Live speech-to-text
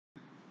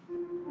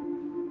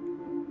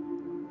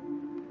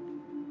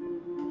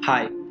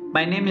Hi,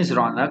 my name is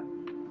Ronak.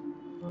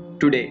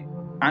 Today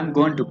I'm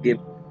going to give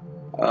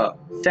a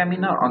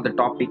seminar on the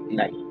topic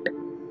light.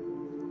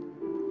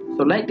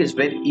 So light is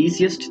very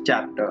easiest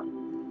chapter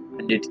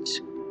and it's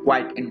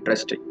quite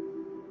interesting.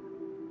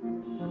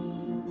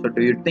 So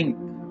do you think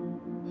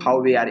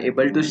how we are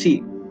able to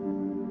see,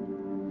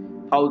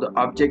 how the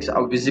objects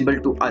are visible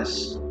to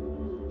us,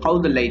 how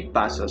the light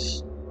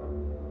passes?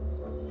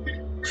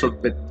 So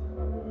with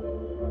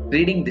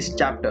reading this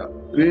chapter,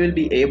 we will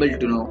be able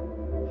to know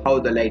how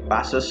the light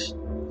passes,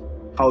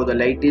 how the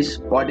light is,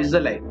 what is the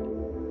light.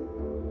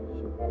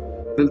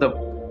 Will the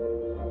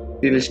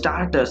we will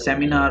start a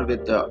seminar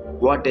with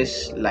what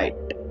is light.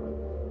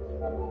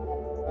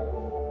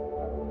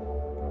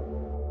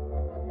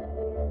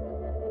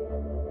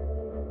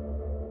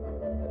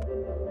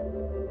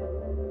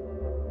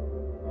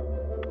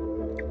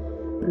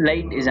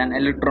 Light is an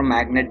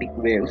electromagnetic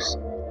waves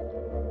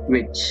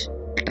which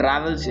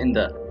travels in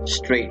the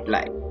straight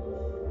line.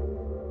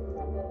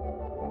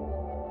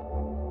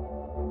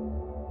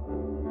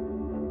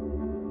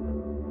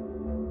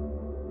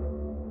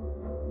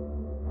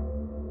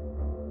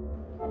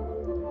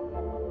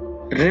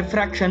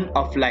 Refraction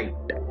of light.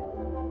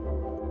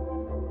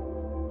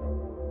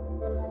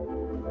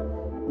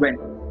 When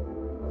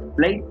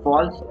light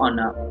falls on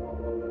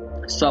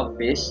a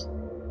surface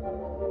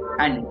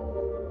and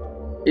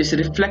is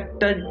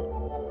reflected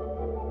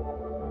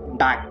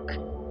back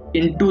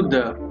into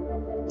the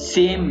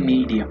same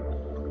medium,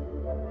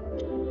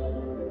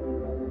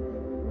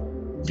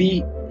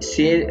 we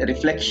say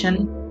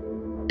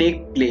reflection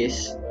take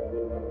place,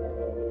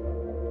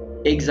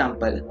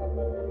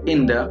 example,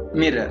 in the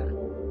mirror.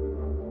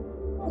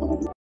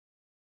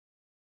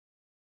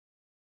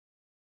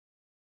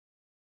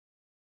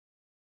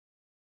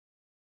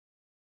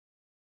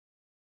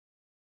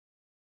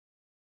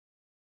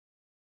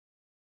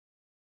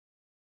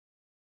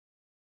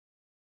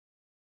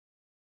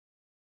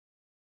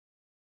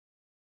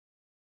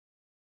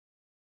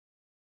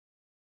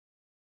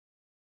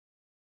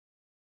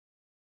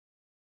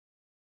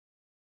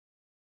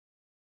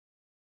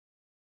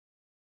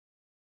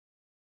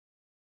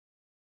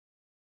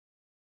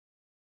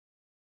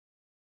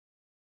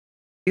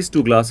 Place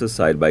two glasses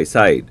side by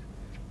side.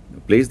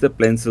 Place the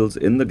pencils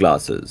in the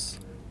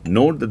glasses.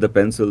 Note that the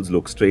pencils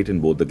look straight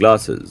in both the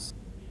glasses.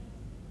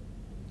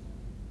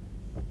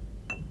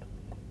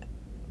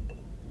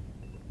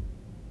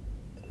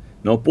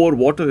 Now pour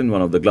water in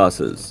one of the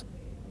glasses.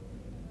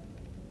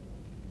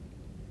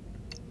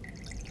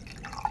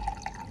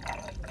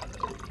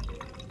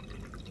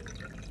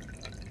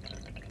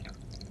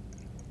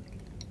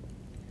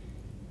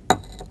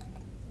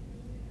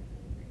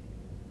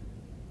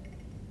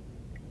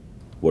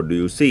 What do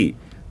you see?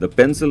 The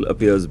pencil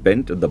appears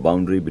bent at the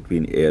boundary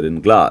between air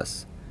and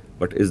glass.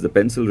 But is the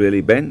pencil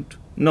really bent?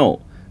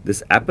 No.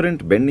 This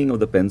apparent bending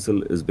of the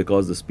pencil is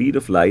because the speed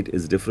of light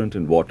is different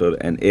in water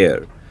and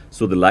air.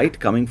 So the light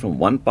coming from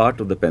one part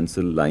of the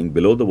pencil lying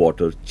below the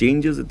water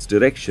changes its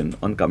direction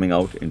on coming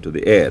out into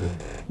the air.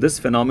 This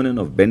phenomenon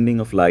of bending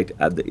of light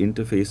at the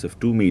interface of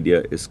two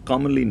media is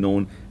commonly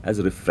known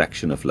as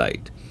refraction of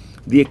light.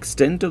 The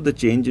extent of the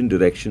change in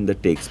direction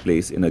that takes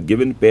place in a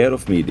given pair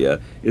of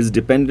media is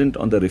dependent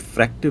on the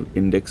refractive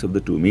index of the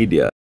two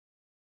media.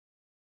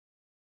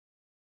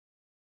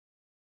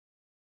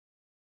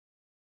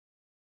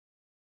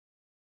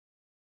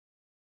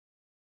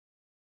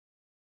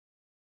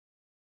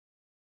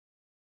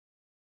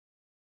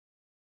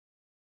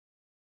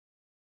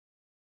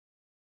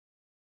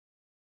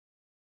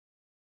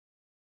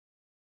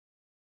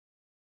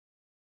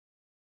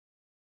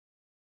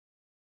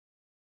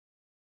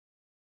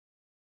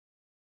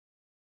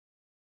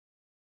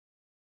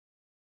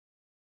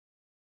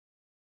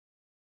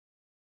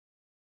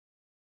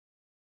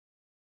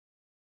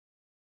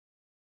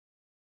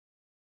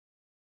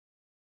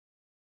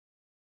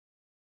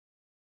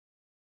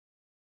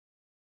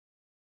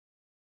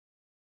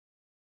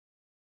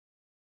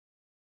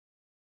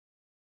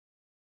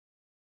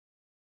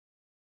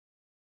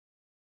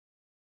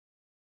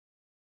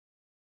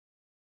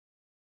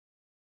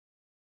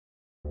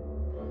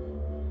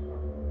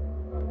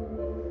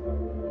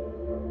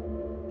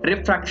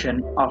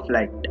 Refraction of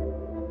light.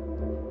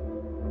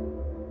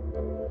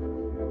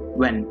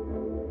 When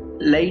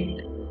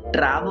light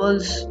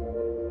travels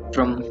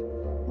from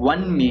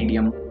one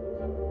medium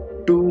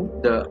to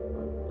the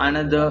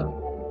another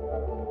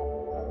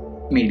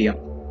medium,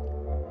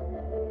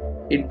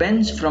 it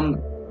bends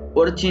from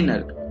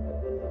original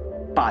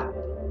path.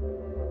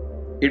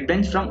 It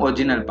bends from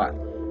original path.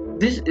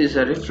 This is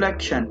a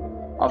reflection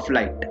of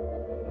light.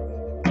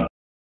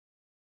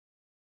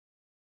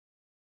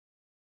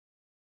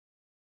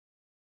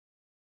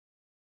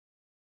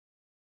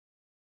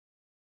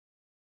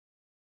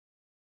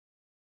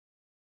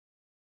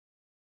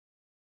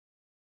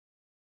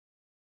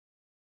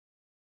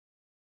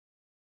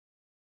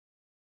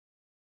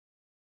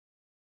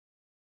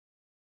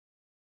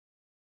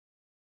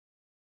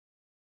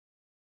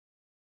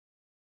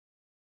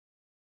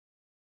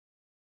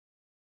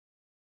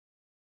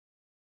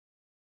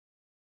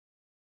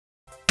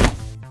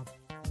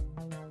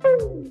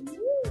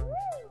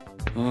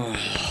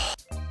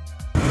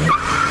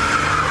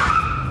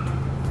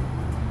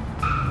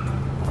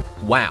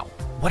 Wow,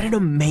 what an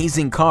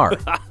amazing car.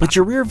 But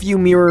your rear view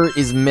mirror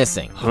is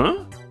missing.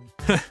 Huh?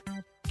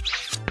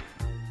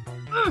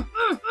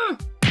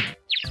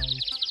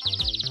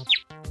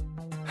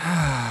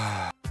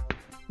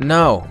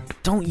 No,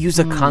 don't use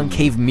a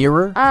concave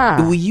mirror.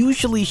 It will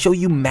usually show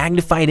you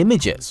magnified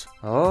images.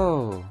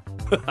 Oh.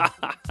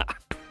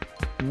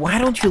 Why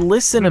don't you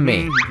listen to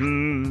me?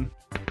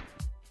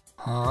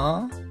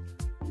 Huh?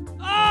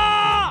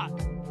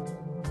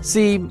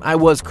 See, I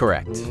was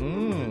correct.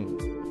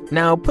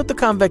 Now put the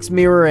convex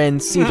mirror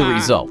and see the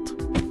result.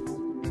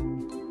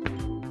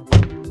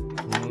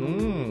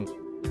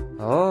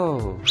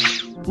 Oh.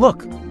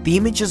 Look, the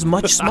image is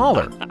much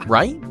smaller,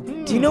 right?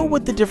 Do you know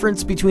what the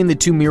difference between the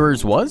two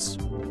mirrors was?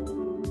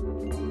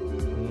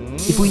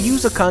 If we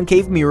use a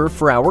concave mirror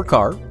for our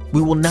car,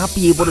 we will not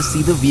be able to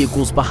see the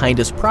vehicles behind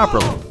us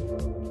properly.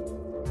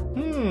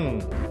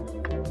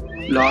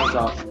 Laws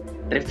of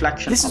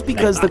reflection. This is of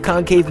because the light.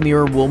 concave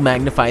mirror will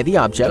magnify the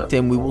object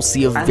and we will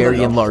see a very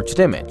Angle of enlarged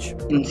image.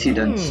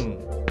 Incidence.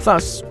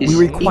 Thus, we is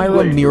require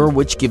a equal mirror to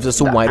which gives us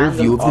a the wider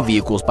angle view of the of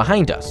vehicles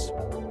behind us.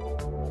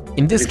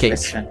 In this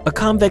case, reflection. a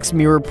convex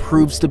mirror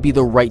proves to be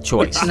the right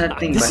choice. It's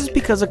nothing This but is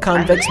because a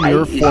convex angle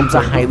mirror I is forms a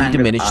equal to highly angle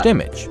diminished R.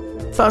 image,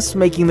 thus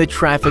making the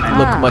traffic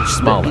look much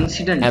smaller.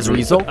 incident As a rate.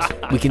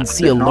 result, we can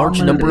see The a large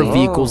normal number of rate.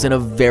 vehicles in a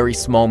very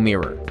small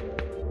mirror.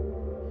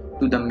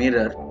 To the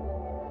mirror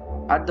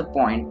at the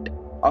point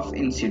of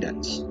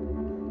incidence,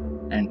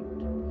 and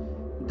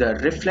the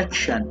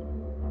reflection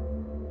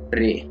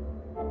ray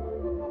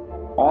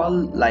all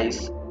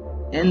lies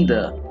in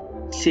the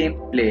same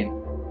plane.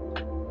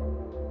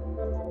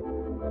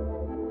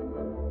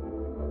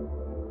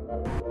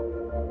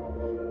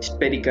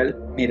 Spherical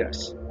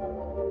mirrors.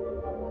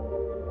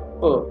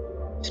 A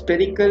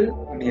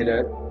spherical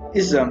mirror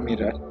is a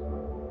mirror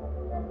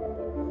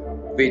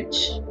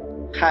which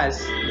has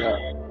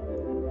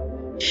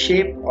the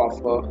shape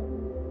of a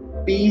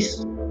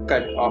piece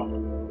cut off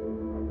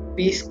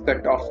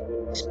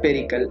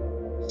spherical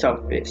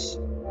surface.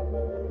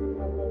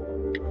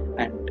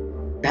 And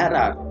there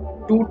are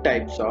two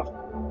types of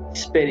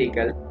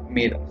spherical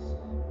mirrors,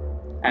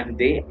 and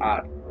they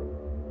are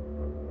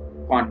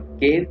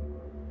concave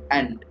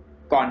and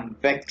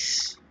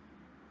convex.